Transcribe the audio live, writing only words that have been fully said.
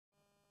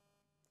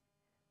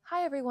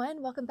Hi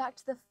everyone, welcome back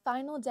to the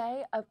final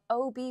day of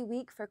OB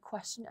week for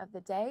question of the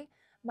day.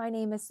 My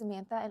name is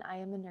Samantha and I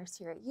am a nurse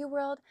here at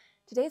UWorld.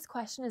 Today's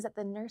question is that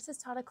the nurse has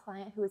taught a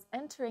client who is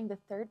entering the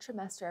third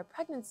trimester of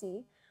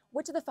pregnancy,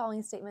 which of the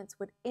following statements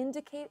would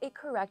indicate a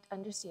correct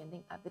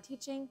understanding of the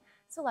teaching?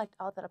 Select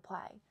all that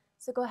apply.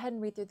 So go ahead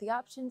and read through the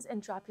options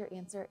and drop your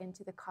answer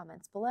into the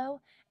comments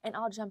below, and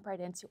I'll jump right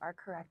into our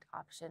correct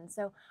options.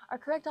 So our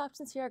correct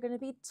options here are going to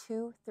be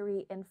 2,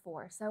 3, and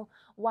 4. So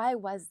why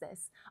was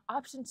this?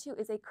 Option 2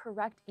 is a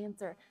correct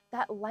answer.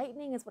 That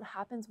lightening is what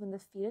happens when the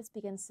fetus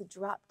begins to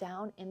drop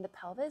down in the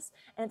pelvis,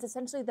 and it's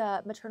essentially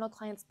the maternal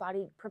client's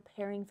body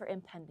preparing for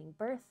impending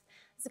birth.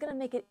 This is going to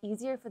make it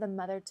easier for the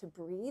mother to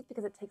breathe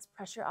because it takes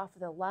pressure off of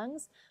the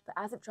lungs, but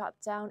as it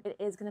drops down, it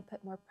is going to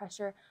put more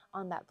pressure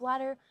on that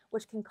bladder,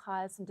 which can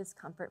cause some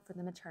discomfort for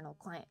the maternal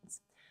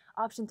clients.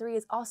 Option 3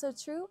 is also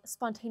true.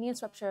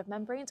 Spontaneous rupture of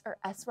membranes, or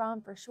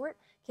SROM for short,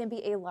 can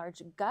be a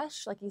large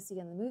gush like you see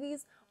in the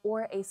movies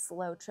or a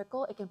slow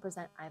trickle. It can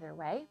present either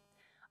way.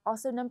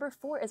 Also, number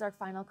 4 is our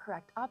final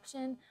correct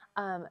option.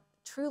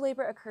 True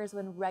labor occurs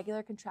when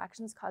regular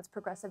contractions cause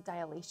progressive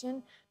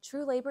dilation.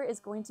 True labor is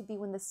going to be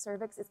when the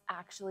cervix is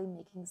actually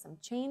making some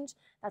change.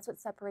 That's what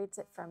separates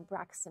it from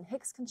Braxton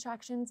Hicks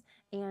contractions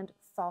and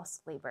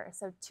false labor.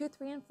 So 2,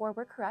 3, and 4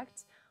 were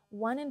correct.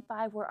 1 and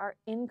 5 were our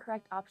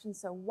incorrect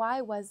options. So why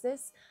was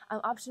this?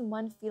 Option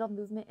 1, fetal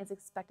movement is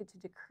expected to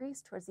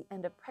decrease towards the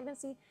end of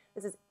pregnancy.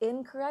 This is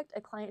incorrect. A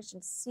client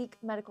should seek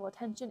medical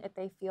attention if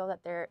they feel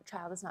that their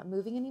child is not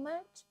moving anymore.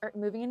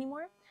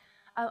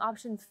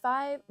 Option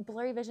 5,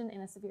 blurry vision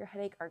and a severe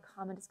headache are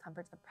common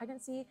discomforts of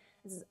pregnancy.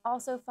 This is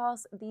also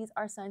false. These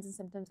are signs and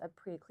symptoms of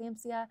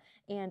preeclampsia,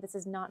 and this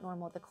is not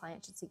normal. The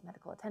client should seek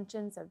medical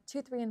attention. So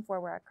 2, 3, and 4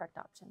 were our correct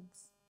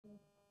options.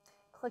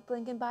 Click the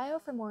link in bio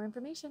for more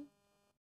information.